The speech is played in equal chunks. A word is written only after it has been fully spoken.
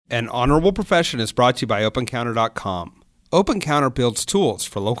An Honorable Profession is brought to you by OpenCounter.com. OpenCounter builds tools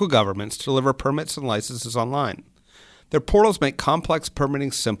for local governments to deliver permits and licenses online. Their portals make complex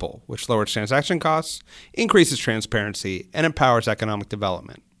permitting simple, which lowers transaction costs, increases transparency, and empowers economic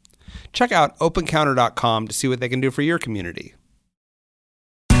development. Check out OpenCounter.com to see what they can do for your community.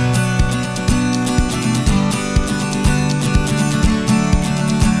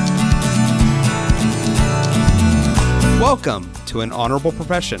 Welcome to An Honorable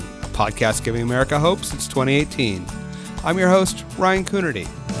Profession, a podcast giving America hope since 2018. I'm your host, Ryan Coonerty.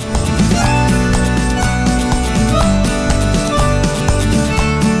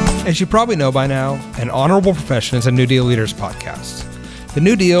 As you probably know by now, An Honorable Profession is a New Deal Leaders podcast. The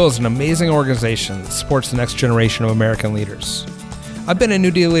New Deal is an amazing organization that supports the next generation of American leaders. I've been a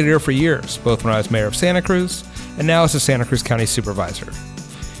New Deal leader for years, both when I was mayor of Santa Cruz and now as a Santa Cruz County supervisor.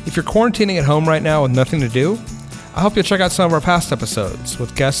 If you're quarantining at home right now with nothing to do, I hope you'll check out some of our past episodes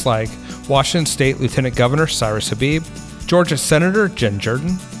with guests like Washington State Lieutenant Governor Cyrus Habib, Georgia Senator Jen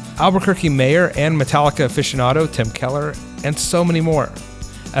Jordan, Albuquerque Mayor and Metallica aficionado Tim Keller, and so many more.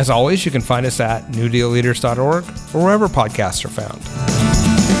 As always, you can find us at newdealleaders.org or wherever podcasts are found.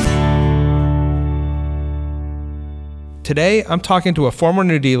 Today, I'm talking to a former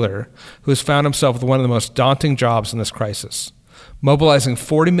New Dealer who has found himself with one of the most daunting jobs in this crisis, mobilizing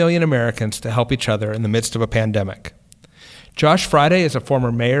 40 million Americans to help each other in the midst of a pandemic. Josh Fryday is a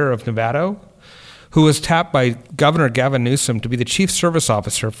former mayor of Nevada who was tapped by Governor Gavin Newsom to be the chief service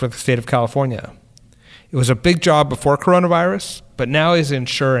officer for the state of California. It was a big job before coronavirus, but now he's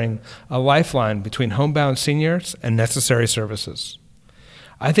ensuring a lifeline between homebound seniors and necessary services.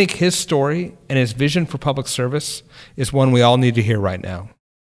 I think his story and his vision for public service is one we all need to hear right now.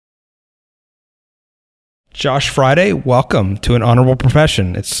 Josh Fryday, welcome to An Honorable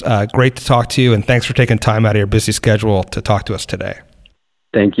Profession. It's great to talk to you, and thanks for taking time out of your busy schedule to talk to us today.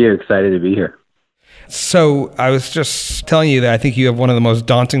 Thank you. Excited to be here. So I was just telling you that I think you have one of the most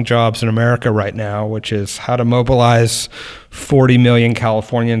daunting jobs in America right now, which is how to mobilize 40 million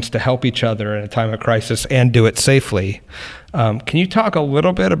Californians to help each other in a time of crisis and do it safely. Can you talk a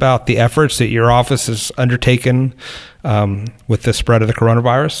little bit about the efforts that your office has undertaken with the spread of the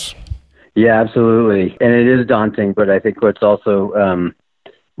coronavirus? Yeah, absolutely. And it is daunting, but I think what it's also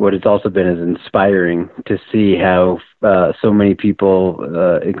been is inspiring to see how so many people,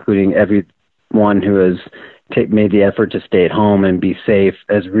 including everyone who has made the effort to stay at home and be safe,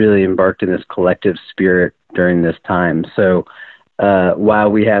 has really embarked in this collective spirit during this time. So while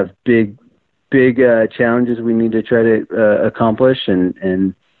we have big challenges we need to try to accomplish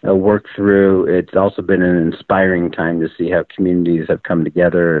and work through, it's also been an inspiring time to see how communities have come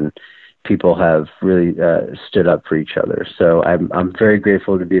together and people have really stood up for each other. So I'm very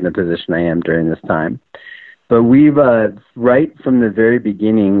grateful to be in the position I am during this time. But we've, right from the very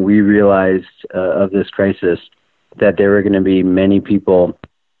beginning, we realized of this crisis that there were going to be many people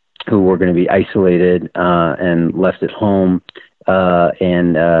who were going to be isolated and left at home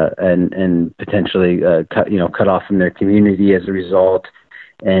and potentially cut off from their community as a result,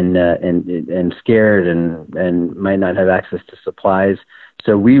 and scared and might not have access to supplies.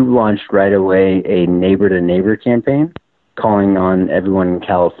 So we launched right away a neighbor-to-neighbor campaign, calling on everyone in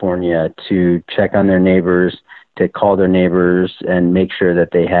California to check on their neighbors, to call their neighbors and make sure that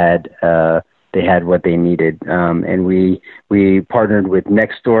they had what they needed. And we partnered with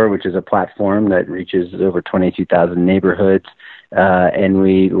Nextdoor, which is a platform that reaches over 22,000 neighborhoods, and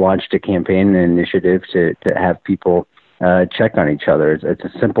we launched a campaign and initiative to have people check on each other. It's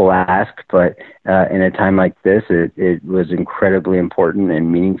a simple ask, but in a time like this, it was incredibly important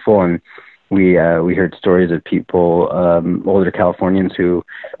and meaningful. And we heard stories of people, older Californians who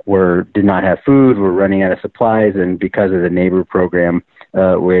did not have food, were running out of supplies, and because of the neighbor program,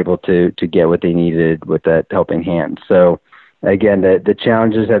 were able to get what they needed with that helping hand. So again, the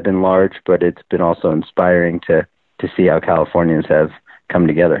challenges have been large, but it's been also inspiring to see how Californians have come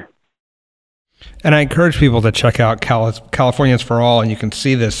together. And I encourage people to check out Californians for All, and you can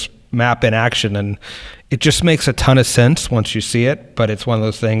see this map in action, and it just makes a ton of sense once you see it, but it's one of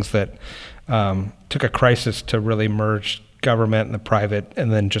those things that took a crisis to really merge government and the private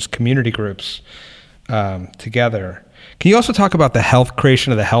and then just community groups together. Can you also talk about the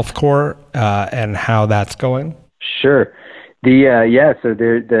creation of the Health Corps and how that's going? Sure.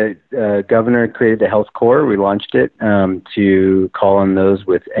 The governor created the Health Corps. We launched it to call on those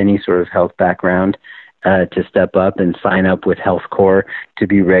with any sort of health background to step up and sign up with Health Corps to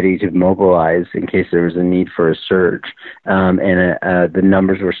be ready to mobilize in case there was a need for a surge. And the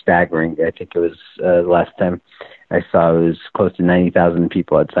numbers were staggering. I think it was last time I saw it was close to 90,000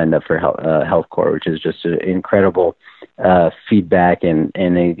 people had signed up for Health Corps, which is just an incredible feedback and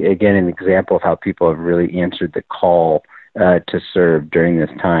again, an example of how people have really answered the call to serve during this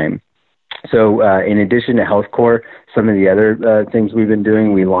time. So in addition to Health Corps, some of the other things we've been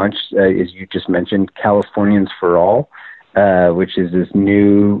doing, we launched, as you just mentioned, Californians for All, which is this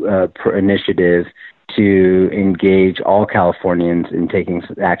new initiative to engage all Californians in taking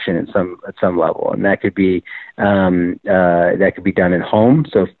action at some level, and that could be done at home.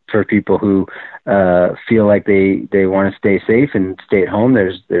 So for people who feel like they want to stay safe and stay at home,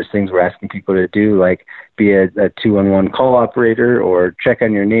 there's things we're asking people to do, like be a 211 call operator, or check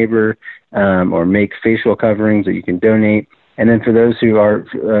on your neighbor, or make facial coverings that you can donate. And then for those who are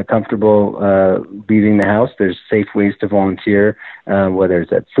comfortable leaving the house, there's safe ways to volunteer, whether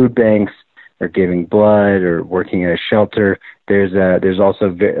it's at food banks or giving blood or working at a shelter. There's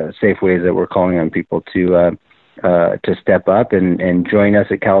also safe ways that we're calling on people to step up and join us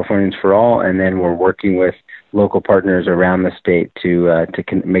at Californians for All. And then we're working with local partners around the state to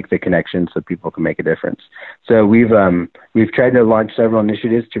make the connections so people can make a difference. So we've tried to launch several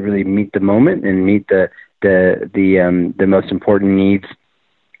initiatives to really meet the moment and meet the most important needs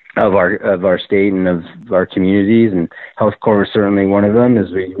of our state and of our communities, and Health Corps is certainly one of them, as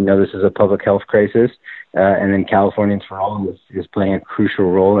we know this is a public health crisis. And then Californians for All is playing a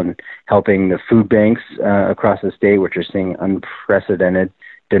crucial role in helping the food banks across the state, which are seeing unprecedented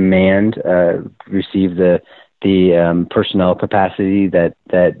demand, receive the personnel capacity that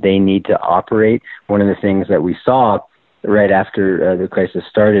they need to operate. One of the things that we saw right after the crisis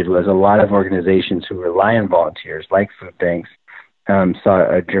started was a lot of organizations who rely on volunteers, like food banks, saw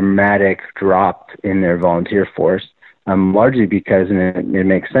a dramatic drop in their volunteer force, largely because, and it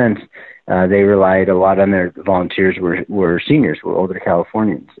makes sense, they relied a lot on their volunteers were seniors, were older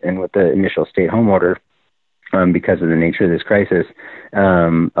Californians. And with the initial stay-at-home order, because of the nature of this crisis,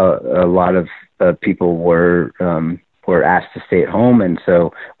 a lot of people were asked to stay at home, and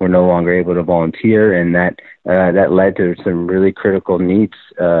so were no longer able to volunteer, and that led to some really critical needs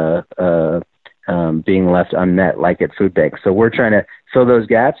being left unmet, like at food banks. So we're trying to fill those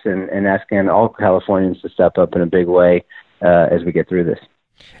gaps and asking all Californians to step up in a big way as we get through this.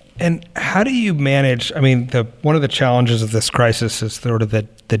 And how do you manage, one of the challenges of this crisis is sort of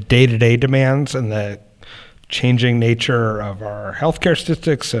the day-to-day demands and the changing nature of our healthcare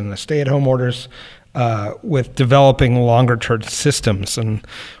statistics and the stay-at-home orders, with developing longer-term systems, and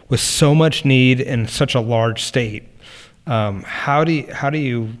with so much need in such a large state. How do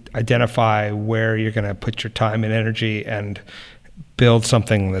you identify where you're going to put your time and energy and build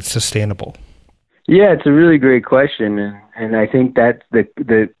something that's sustainable? Yeah, it's a really great question, and I think that's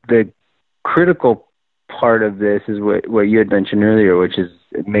the critical part of this is what you had mentioned earlier, which is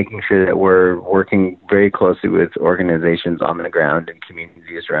making sure that we're working very closely with organizations on the ground and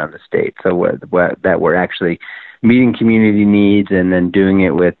communities around the state. So that we're actually meeting community needs and then doing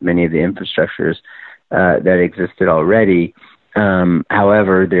it with many of the infrastructures that existed already.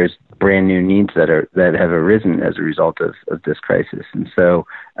 However, there's brand new needs that have arisen as a result of this crisis, and so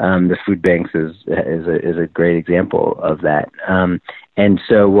the food banks is a great example of that. And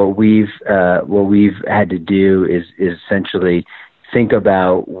so what we've had to do is essentially think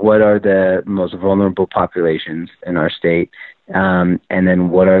about what are the most vulnerable populations in our state, and then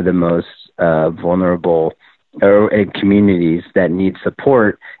what are the most vulnerable communities that need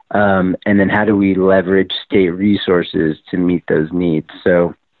support, and then how do we leverage state resources to meet those needs.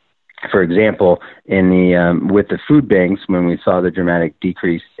 So, for example, with the food banks, when we saw the dramatic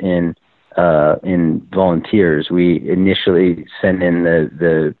decrease in volunteers, we initially sent in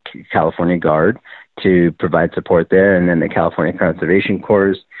the California Guard to provide support there, and then the California Conservation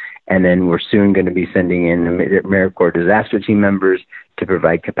Corps, and then we're soon going to be sending in the AmeriCorps disaster team members to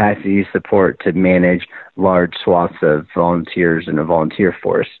provide capacity support to manage large swaths of volunteers and a volunteer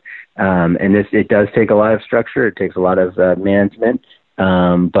force. And it does take a lot of structure. It takes a lot of management.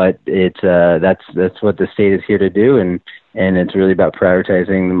 But that's what the state is here to do, and it's really about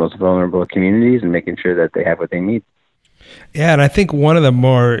prioritizing the most vulnerable communities and making sure that they have what they need. Yeah, and I think one of the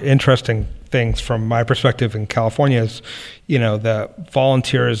more interesting things from my perspective in California is, the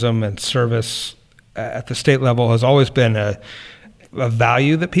volunteerism and service at the state level has always been a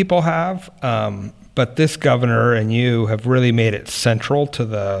value that people have. But this governor and you have really made it central to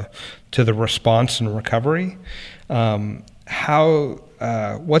the response and recovery. What's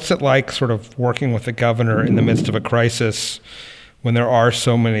it like sort of working with the governor in the midst of a crisis when there are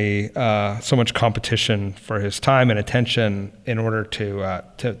so much competition for his time and attention in order to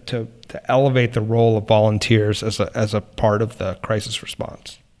elevate the role of volunteers as a part of the crisis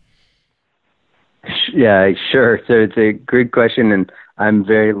response? Yeah, sure. So it's a great question, and I'm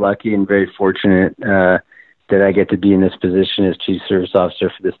very lucky and very fortunate that I get to be in this position as Chief Service Officer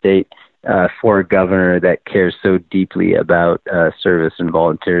for the state for a governor that cares so deeply about service and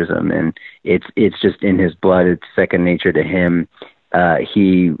volunteerism, and it's just in his blood. It's second nature to him.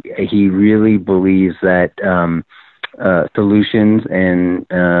 He really believes that solutions and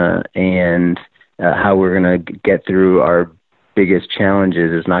how we're going to get through our biggest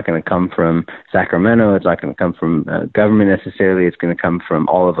challenges is not going to come from Sacramento. It's not going to come from government necessarily. It's going to come from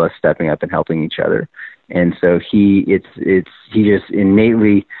all of us stepping up and helping each other. And so he just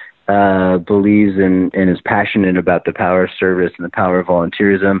innately believes and is passionate about the power of service and the power of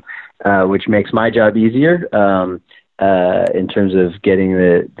volunteerism, which makes my job easier in terms of getting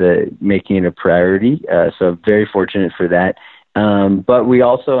making it a priority. So I'm very fortunate for that. But we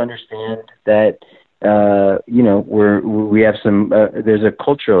also understand that we have there's a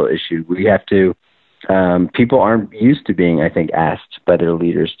cultural issue. We have to. People aren't used to being, I think, asked by their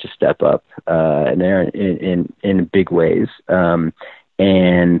leaders to step up, and they're in big ways, and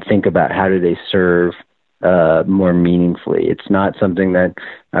think about how do they serve more meaningfully. It's not something that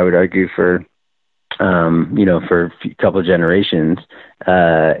I would argue for a couple of generations,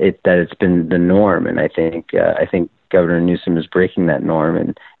 that it's been the norm. And I think Governor Newsom is breaking that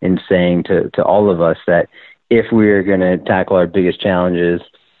norm and saying to all of us that if we're going to tackle our biggest challenges,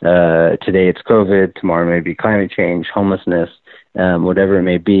 today it's COVID, tomorrow may be climate change, homelessness, whatever it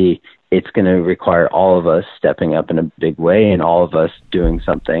may be, it's going to require all of us stepping up in a big way and all of us doing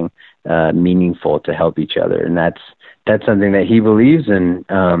something meaningful to help each other. And that's something that he believes in,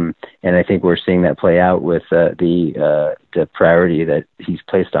 and I think we're seeing that play out with the priority that he's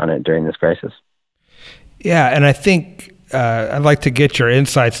placed on it during this crisis. Yeah, and I think I'd like to get your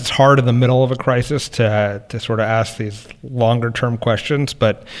insights. It's hard in the middle of a crisis to sort of ask these longer-term questions,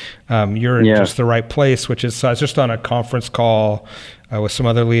 but you're in just the right place, which is, I was just on a conference call with some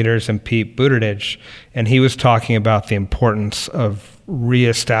other leaders and Pete Buttigieg, and he was talking about the importance of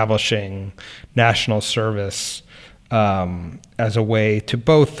reestablishing national service as a way to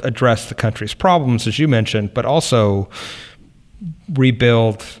both address the country's problems, as you mentioned, but also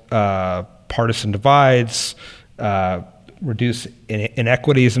rebuild partisan divides, reduce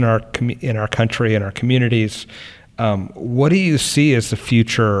inequities in our country and our communities. What do you see as the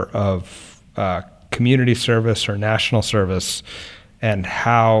future of community service or national service, and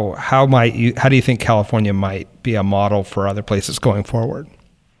how do you think California might be a model for other places going forward?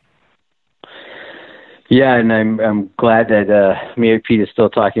 Yeah, and I'm glad that Mayor Pete is still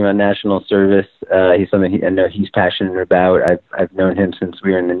talking about national service. He's something I know he's passionate about. I've known him since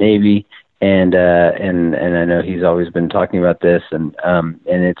we were in the Navy, and I know he's always been talking about this, and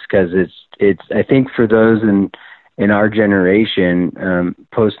it's because it's I think for those in our generation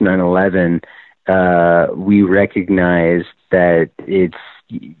post 9/11, we recognize that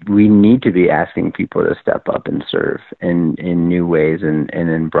we need to be asking people to step up and serve in new ways and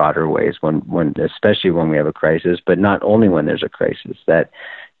in broader ways when especially when we have a crisis, but not only when there's a crisis. That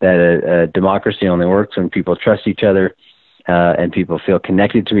a democracy only works when people trust each other and people feel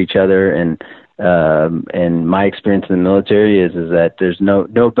connected to each other. And my experience in the military is that there's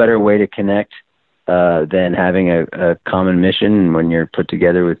no better way to connect than having a common mission when you're put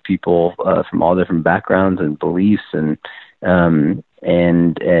together with people from all different backgrounds and beliefs, and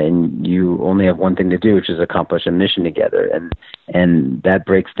you only have one thing to do, which is accomplish a mission together, and that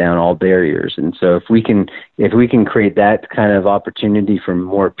breaks down all barriers. And so if we can create that kind of opportunity for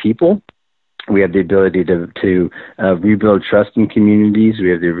more people, we have the ability to rebuild trust in communities. We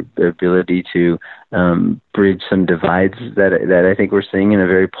have the ability to bridge some divides that I think we're seeing in a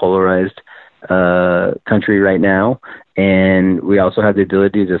very polarized country right now. And we also have the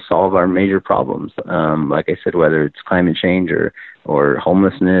ability to solve our major problems. Like I said, whether it's climate change or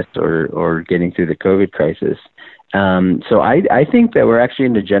homelessness or getting through the COVID crisis. So I think that we're actually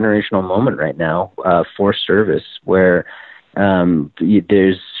in a generational moment right now for service where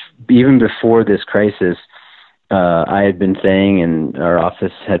there's, even before this crisis, I had been saying, and our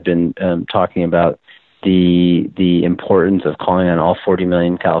office had been talking about the importance of calling on all 40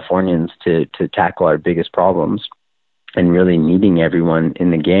 million Californians to tackle our biggest problems and really needing everyone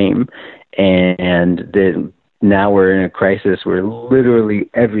in the game. And now we're in a crisis where literally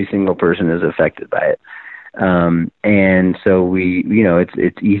every single person is affected by it. And so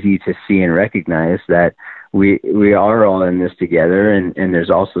it's easy to see and recognize that we are all in this together, and there's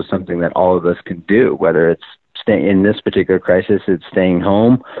also something that all of us can do, whether it's in this particular crisis, it's staying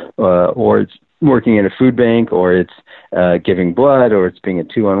home, or it's working at a food bank, or it's giving blood, or it's being a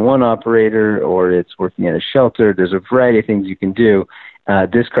 2-on-1 operator, or it's working at a shelter. There's a variety of things you can do.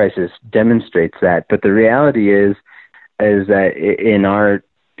 This crisis demonstrates that. But the reality is that in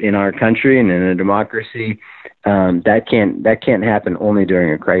our country and in a democracy, that can't happen only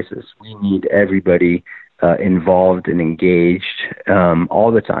during a crisis. We need everybody involved and engaged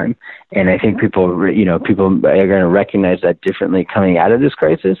all the time. And I think people are going to recognize that differently coming out of this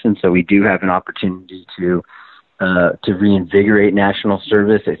crisis. And so we do have an opportunity to reinvigorate national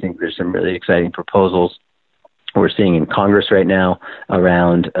service. I think there's some really exciting proposals we're seeing in Congress right now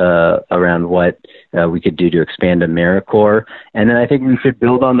around what we could do to expand AmeriCorps. And then I think we should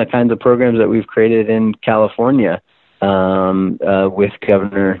build on the kinds of programs that we've created in California with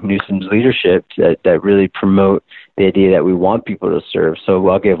Governor Newsom's leadership that really promote the idea that we want people to serve. So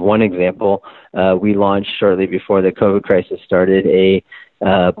I'll give one example. We launched shortly before the COVID crisis started a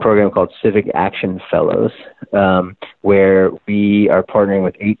program called Civic Action Fellows, where we are partnering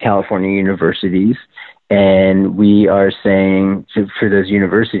with 8 California universities. And we are saying for those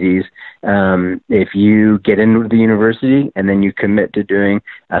universities, if you get into the university and then you commit to doing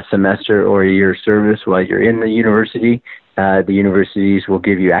a semester or a year service while you're in the universities will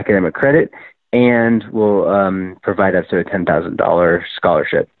give you academic credit and will provide up to a $10,000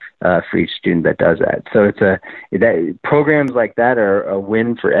 scholarship for each student that does that. So programs like that are a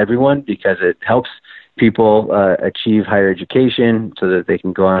win for everyone because it helps people achieve higher education so that they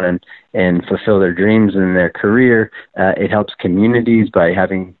can go on and fulfill their dreams in their career. It helps communities by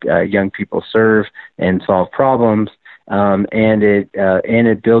having young people serve and solve problems. And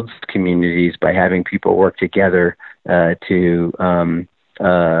it builds communities by having people work together to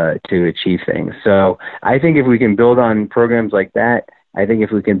achieve things. So I think if we can build on programs like that, I think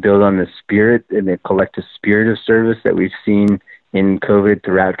if we can build on the spirit and the collective spirit of service that we've seen in COVID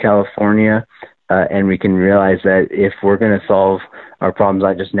throughout California, and we can realize that if we're going to solve our problems,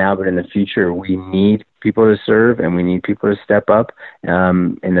 not just now, but in the future, we need people to serve and we need people to step up.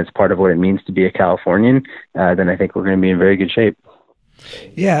 And that's part of what it means to be a Californian. Then I think we're going to be in very good shape.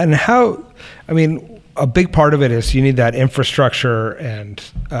 Yeah. And a big part of it is you need that infrastructure and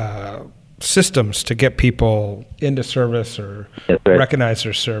systems to get people into service or recognize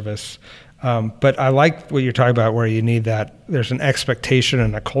their service. But I like what you're talking about where you need that. There's an expectation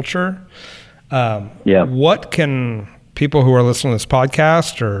and a culture. What can people who are listening to this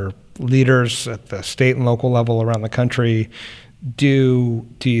podcast or leaders at the state and local level around the country do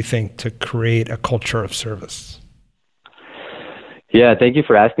you think, to create a culture of service? Yeah, thank you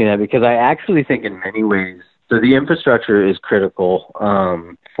for asking that, because I actually think in many ways, so the infrastructure is critical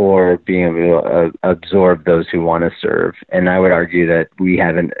for being able to absorb those who want to serve. And I would argue that we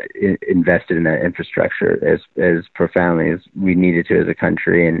haven't invested in that infrastructure as profoundly as we needed to as a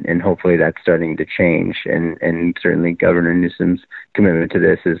country. And hopefully that's starting to change. And certainly Governor Newsom's commitment to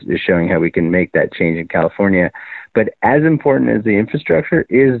this is showing how we can make that change in California. But as important as the infrastructure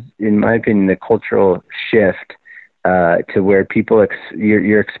is, in my opinion, the cultural shift to where people,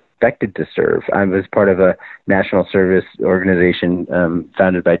 you're expected to serve. I was part of a national service organization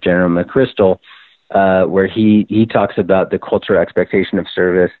founded by General McChrystal, where he talks about the cultural expectation of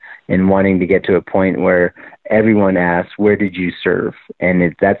service and wanting to get to a point where everyone asks, "Where did you serve?"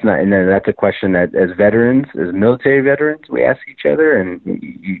 And that's a question that as veterans, as military veterans, we ask each other. And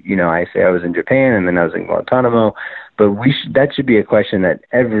I say I was in Japan and then I was in Guantanamo, but that should be a question that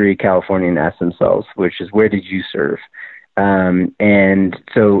every Californian asks themselves, which is, where did you serve? And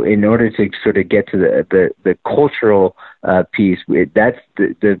so in order to sort of get to the cultural piece, that's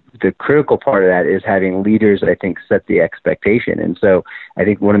the critical part of that is having leaders, I think, set the expectation. And so I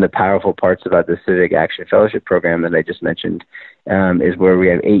think one of the powerful parts about the Civic Action Fellowship program that I just mentioned is where we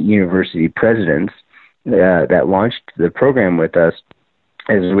have 8 university presidents that launched the program with us,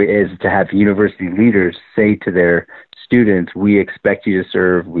 is to have university leaders say to their students, "We expect you to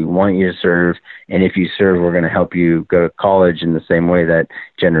serve, we want you to serve, and if you serve, we're going to help you go to college in the same way that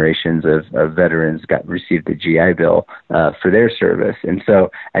generations of veterans received the GI Bill for their service." And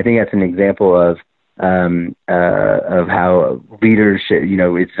so I think that's an example of how leadership,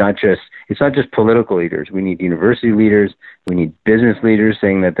 it's not just political leaders. We need university leaders. We need business leaders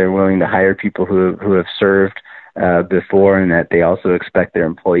saying that they're willing to hire people who have served before, and that they also expect their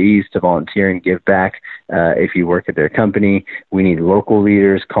employees to volunteer and give back if you work at their company. We need local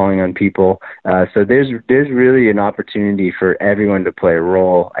leaders calling on people. So there's really an opportunity for everyone to play a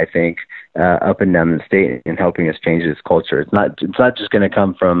role, I think, up and down the state in helping us change this culture. It's not just going to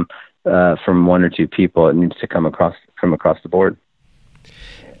come from 1 or 2 people. It needs to come across the board.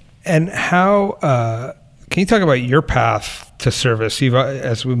 And how can you talk about your path to service?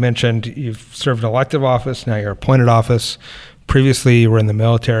 As we mentioned, you've served an elective office. Now you're appointed office. Previously, you were in the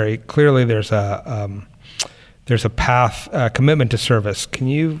military. Clearly, there's there's a path, commitment to service. Can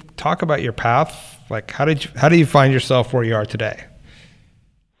you talk about your path? Like, how do you find yourself where you are today?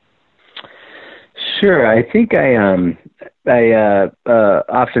 Sure. I think I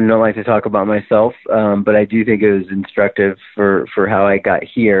often don't like to talk about myself, but I do think it was instructive for how I got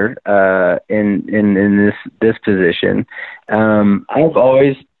here in this position. I've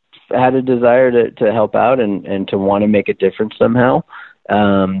always had a desire to help out and to want to make a difference somehow.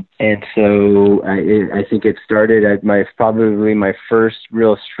 And so I think it started at probably my first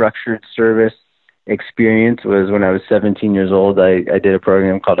real structured service experience was when I was 17 years old. I did a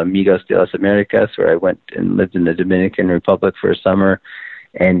program called Amigos de las Americas, where I went and lived in the Dominican Republic for a summer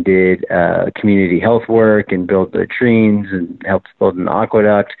and did community health work and built latrines and helped build an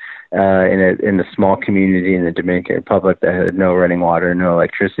aqueduct in a small community in the Dominican Republic that had no running water, no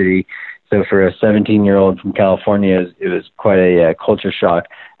electricity. So for a 17-year-old from California, it was quite a culture shock.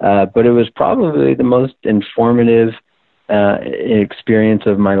 But it was probably the most informative experience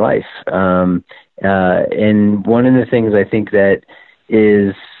of my life. And one of the things I think that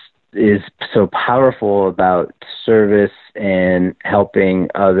is so powerful about service and helping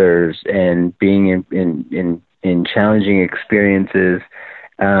others and being in challenging experiences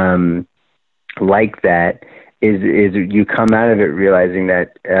like that is you come out of it realizing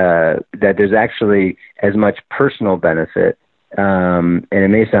that there's actually as much personal benefit. And it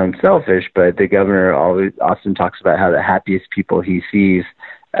may sound selfish, but the governor often talks about how the happiest people he sees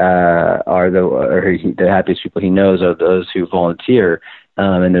the happiest people he knows are those who volunteer.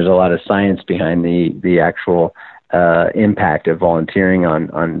 And there's a lot of science behind the actual impact of volunteering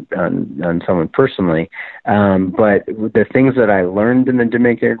on someone personally. But the things that I learned in the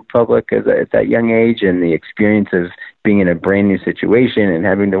Dominican Republic at that young age, and the experience of being in a brand new situation and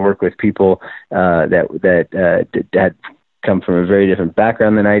having to work with people that had come from a very different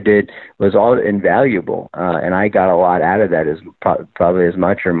background than I did, was all invaluable. And I got a lot out of that, probably as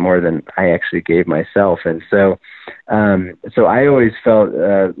much or more than I actually gave myself. And so I always felt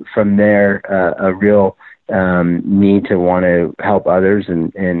from there a real need to want to help others,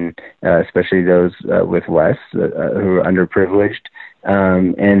 and especially those with less, who are underprivileged.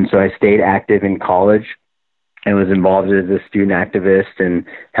 And so I stayed active in college and was involved as a student activist and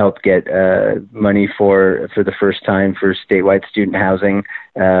helped get money for the first time for statewide student housing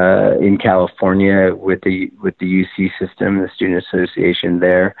in California with the UC system, the Student Association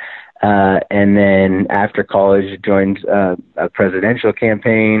there. And then after college, joined a presidential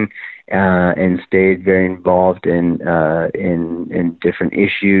campaign and stayed very involved in different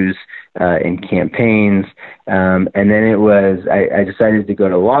issues in campaigns. And then I decided to go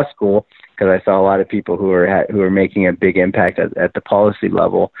to law school, because I saw a lot of people who were making a big impact at the policy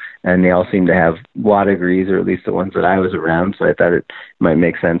level, and they all seemed to have law degrees, or at least the ones that I was around. So I thought it might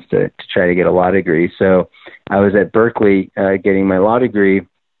make sense to try to get a law degree. So I was at Berkeley getting my law degree,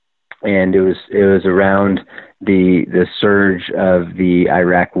 and it was around the surge of the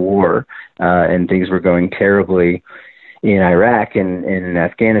Iraq War, and things were going terribly in Iraq and in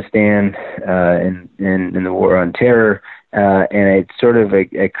Afghanistan, and in the war on terror. And it sort of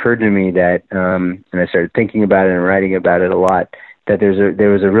occurred to me that, and I started thinking about it and writing about it a lot, that there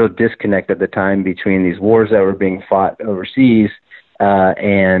was a real disconnect at the time between these wars that were being fought overseas,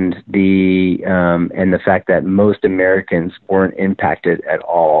 and the fact that most Americans weren't impacted at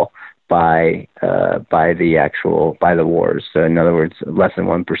all by the wars. So in other words, less than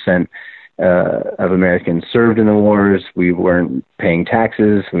 1% of Americans served in the wars. We weren't paying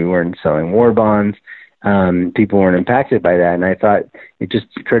taxes. We weren't selling war bonds. People weren't impacted by that. And I thought, it just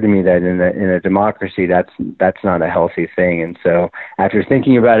occurred to me that in a democracy, that's not a healthy thing. And so after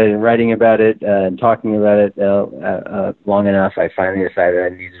thinking about it and writing about it and talking about it long enough, I finally decided I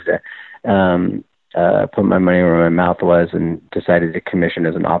needed to put my money where my mouth was, and decided to commission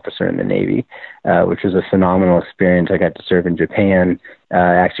as an officer in the Navy, which was a phenomenal experience. I got to serve in Japan.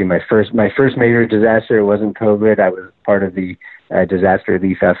 Actually, my first major disaster wasn't COVID. I was part of the disaster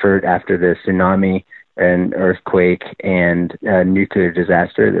relief effort after the tsunami and earthquake and nuclear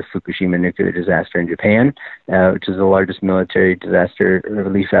disaster, the Fukushima nuclear disaster in Japan, which is the largest military disaster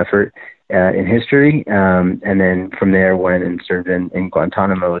relief effort in history. And then from there went and served in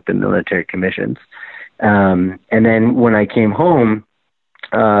Guantanamo with the military commissions. And then when I came home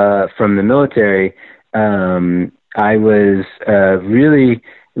from the military, I was really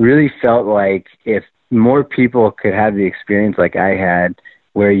felt like if more people could have the experience like I had,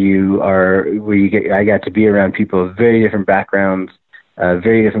 I got to be around people of very different backgrounds,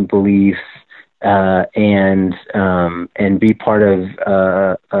 very different beliefs, and be part of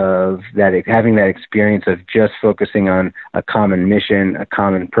that, having that experience of just focusing on a common mission, a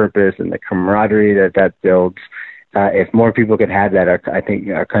common purpose, and the camaraderie that builds. If more people could have that, I think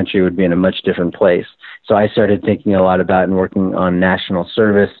our country would be in a much different place. So I started thinking a lot about and working on national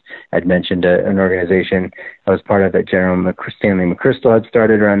service. I'd mentioned an organization I was part of that Stanley McChrystal had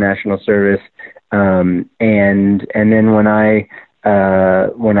started around national service. And then when I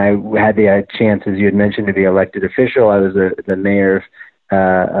had the chance, as you had mentioned, to be elected official, I was the mayor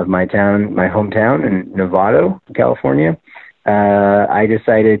of my hometown in Novato, California. I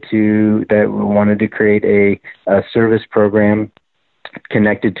decided that we wanted to create a service program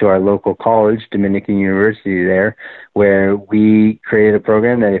connected to our local college, Dominican University there, where we created a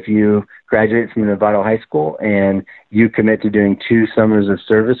program that if you graduate from Novato High School and you commit to doing 2 summers of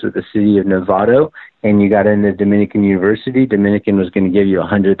service with the city of Novato and you got into Dominican University, Dominican was going to give you a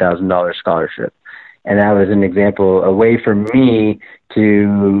 $100,000 scholarship. And that was an example, a way for me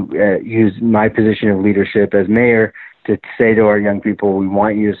to use my position of leadership as mayor to say to our young people, we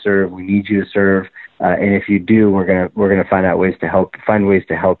want you to serve, we need you to serve, and if you do, we're gonna find ways to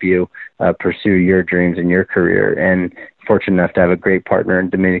help you pursue your dreams and your career. And fortunate enough to have a great partner in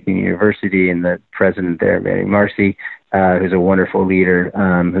Dominican University and the president there, Manny Marcy, who's a wonderful leader,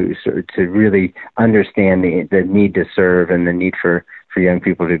 to really understand the need to serve and the need for young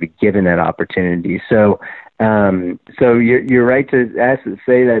people to be given that opportunity. So you're right to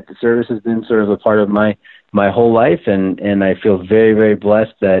say that the service has been sort of a part of my whole life, and I feel very, very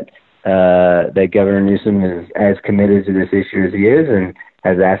blessed that Governor Newsom is as committed to this issue as he is, and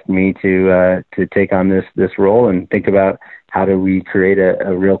has asked me to take on this role and think about how do we create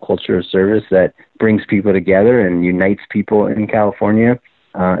a real culture of service that brings people together and unites people in California,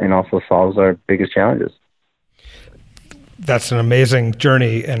 and also solves our biggest challenges. That's an amazing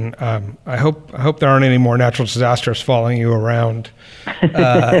journey, and I hope there aren't any more natural disasters following you around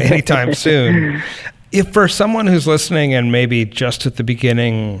anytime soon. If for someone who's listening and maybe just at the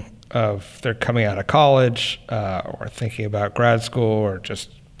beginning of their coming out of college, or thinking about grad school, or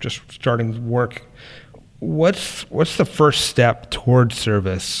just starting work, what's the first step towards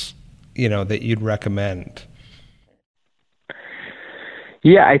service, that you'd recommend?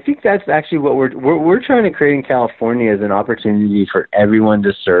 Yeah, I think that's actually what we're trying to create in California, is an opportunity for everyone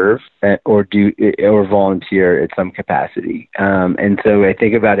to serve or volunteer at some capacity. And so I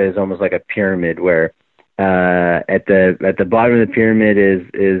think about it as almost like a pyramid, where at the bottom of the pyramid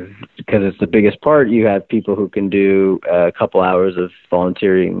is because it's the biggest part. You have people who can do a couple hours of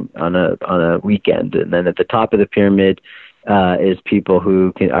volunteering on a weekend, and then at the top of the pyramid is people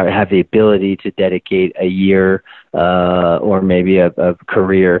who have the ability to dedicate a year or maybe a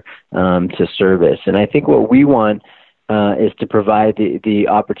career to service. And I think what we want is to provide the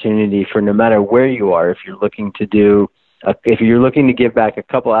opportunity for, no matter where you are, if you're looking to give back a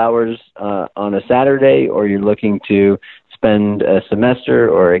couple hours on a Saturday, or you're looking to spend a semester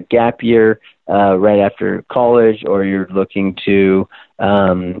or a gap year right after college, or you're looking to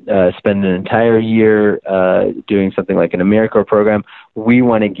spend an entire year doing something like an AmeriCorps program, we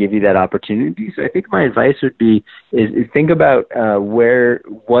want to give you that opportunity. So I think my advice would be is think about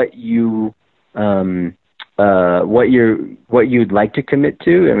what you'd like to commit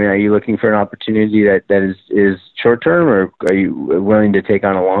to. I mean, are you looking for an opportunity that is short term, or are you willing to take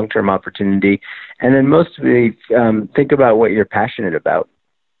on a long term opportunity? And then mostly think about what you're passionate about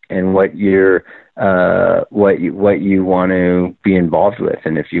and what you want to be involved with.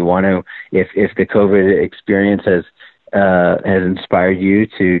 And if you want to, if the COVID experience has inspired you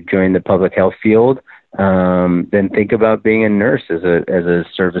to join the public health field, then think about being a nurse as a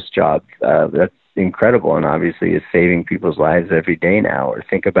service job. That's incredible, and obviously is saving people's lives every day now. Or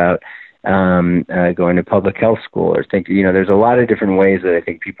think about going to public health school, or there's a lot of different ways that I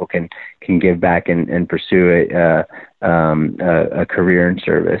think people can give back and pursue a career in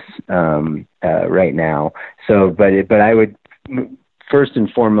service right now. So, but I would first and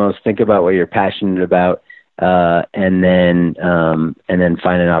foremost think about what you're passionate about, and then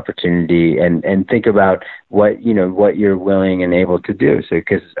find an opportunity and think about what you're willing and able to do. So,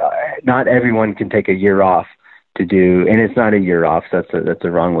 because not everyone can take a year off to do, and it's not a year off. So that's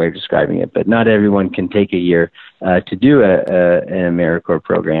a wrong way of describing it. But not everyone can take a year to do an AmeriCorps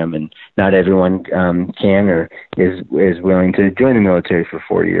program, and not everyone can or is willing to join the military for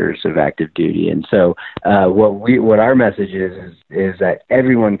 4 years of active duty. And so what our message is that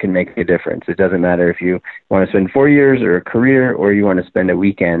everyone can make a difference. It doesn't matter if you want to spend 4 years or a career, or you want to spend a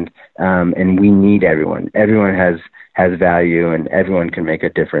weekend. And we need everyone. Everyone has value, and everyone can make a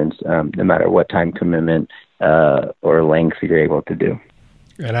difference, no matter what time commitment or length you're able to do.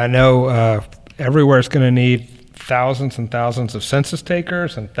 And I know everywhere is going to need thousands and thousands of census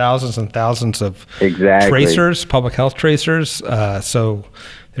takers and thousands of tracers, public health tracers. So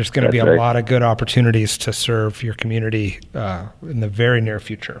there's going to be a lot of good opportunities to serve your community in the very near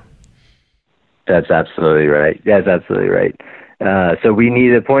future. That's absolutely right. So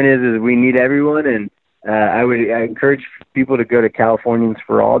the point is we need everyone, and I encourage people to go to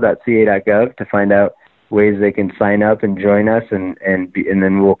californiansforall.ca.gov to find out ways they can sign up and join us, and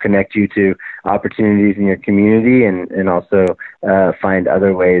then we'll connect you to opportunities in your community, and also find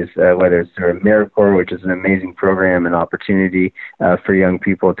other ways, whether it's through AmeriCorps, which is an amazing program and opportunity for young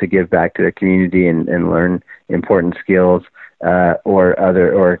people to give back to their community and learn important skills, or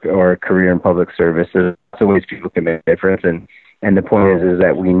career in public service. There's lots of ways people can make a difference, and the point is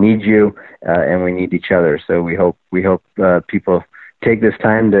that we need you, and we need each other. So we hope people take this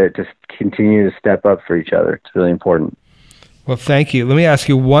time to continue to step up for each other. It's really important. Well, thank you. Let me ask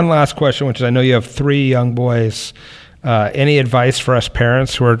you one last question, which is, I know you have 3 young boys. Any advice for us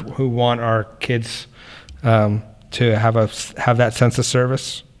parents who want our kids to have that sense of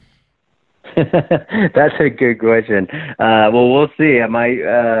service? That's a good question. Well, we'll see. I'm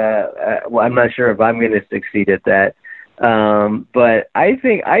not sure if I'm going to succeed at that. But I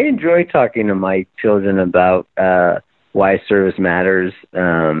think I enjoy talking to my children about why service matters,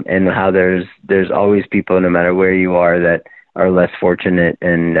 and how there's always people, no matter where you are, that are less fortunate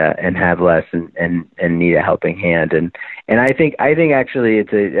and have less and need a helping hand. And I think actually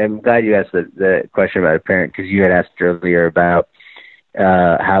I'm glad you asked the question about a parent, because you had asked earlier about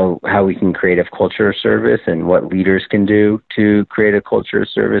how we can create a culture of service and what leaders can do to create a culture of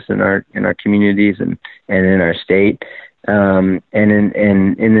service in our communities and in our state. And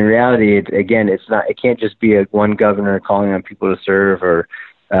in the reality, it can't just be one governor calling on people to serve, or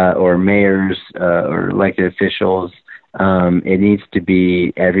mayors, or elected officials. It needs to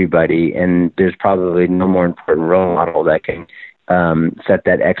be everybody, and there's probably no more important role model that can set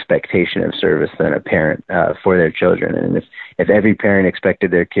that expectation of service than a parent for their children. And if every parent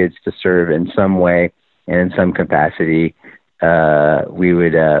expected their kids to serve in some way and in some capacity, we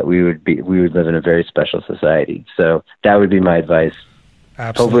would live in a very special society. So that would be my advice.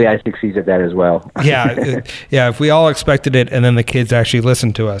 Absolutely. Hopefully I succeed at that as well. Yeah. If we all expected it and then the kids actually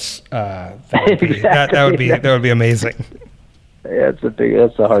listened to us, that would be amazing. Yeah, that's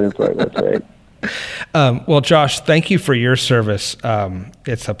the hardest part. That's right. Well, Josh, thank you for your service.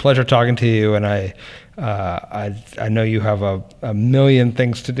 It's a pleasure talking to you, and I know you have a million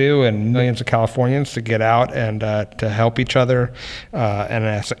things to do and millions of Californians to get out and to help each other. And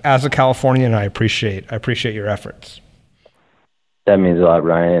as a Californian, I appreciate your efforts. That means a lot,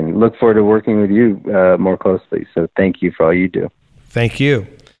 Ryan. Look forward to working with you more closely. So thank you for all you do. Thank you.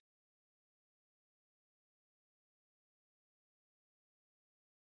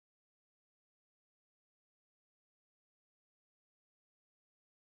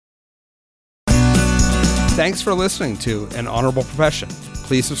 Thanks for listening to An Honorable Profession.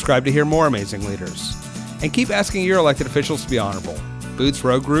 Please subscribe to hear more amazing leaders. And keep asking your elected officials to be honorable. Boots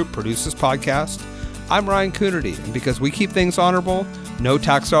Road Group produced this podcast. I'm Ryan Coonerty, and because we keep things honorable, no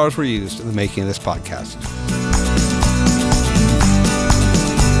tax dollars were used in the making of this podcast.